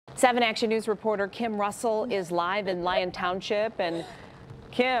7 Action News reporter Kim Russell is live in Lyon Township. And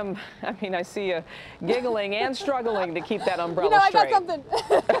Kim, I mean, I see you giggling and struggling to keep that umbrella straight.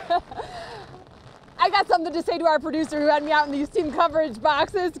 I got something to say to our producer who had me out in these team coverage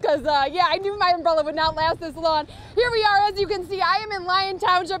boxes because, yeah, I knew my umbrella would not last this long. Here we are, as you can see, I am in Lyon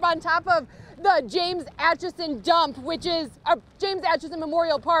Township on top of the James Atchison dump, which is James Atchison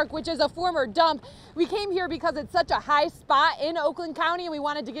Memorial Park, which is a former dump. We came here because it's such a high spot in Oakland County, and we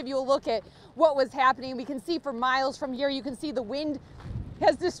wanted to give you a look at what was happening. We can see for miles from here, you can see the wind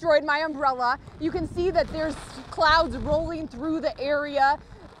has destroyed my umbrella. You can see that there's clouds rolling through the area.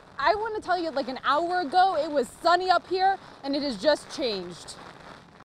 I want to tell you, like an hour ago, it was sunny up here, and it has just changed.